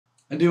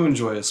I do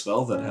enjoy a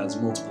spell that has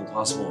multiple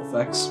possible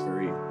effects,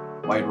 very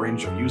wide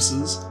range of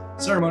uses.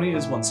 Ceremony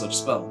is one such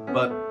spell,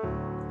 but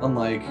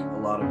unlike a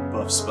lot of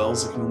buff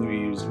spells, it can only be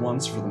used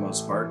once for the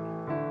most part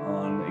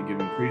on a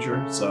given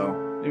creature, so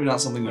maybe not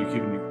something you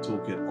keep in your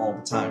toolkit all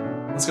the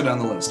time. Let's go down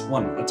the list.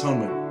 1.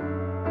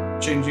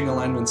 Atonement. Changing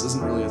alignments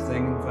isn't really a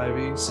thing in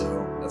 5e,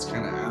 so that's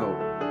kind of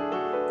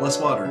out.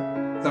 Bless Water.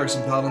 Clerics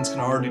and Paladins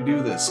can already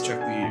do this. Check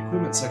the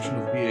equipment section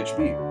of the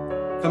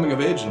PHB. Coming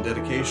of Age and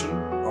Dedication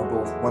are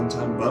both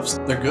one-time buffs.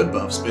 They're good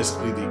buffs,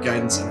 basically the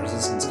guidance and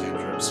resistance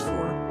cantrips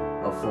for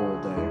a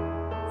full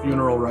day.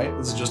 Funeral Rite,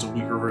 this is just a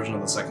weaker version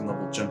of the second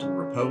level Gentle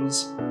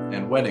Repose.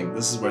 And Wedding,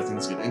 this is where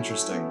things get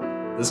interesting.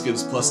 This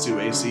gives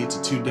 +2 AC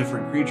to 2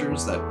 different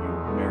creatures that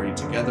you marry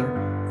together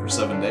for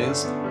 7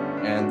 days,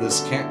 and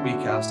this can't be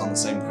cast on the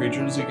same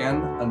creatures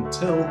again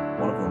until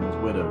one of them is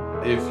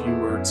widowed. If you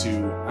were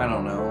to, I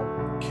don't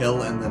know,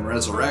 kill and then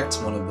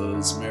resurrect one of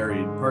those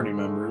married party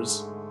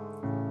members,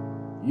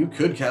 you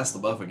could cast the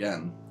buff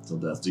again, till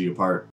death do you part.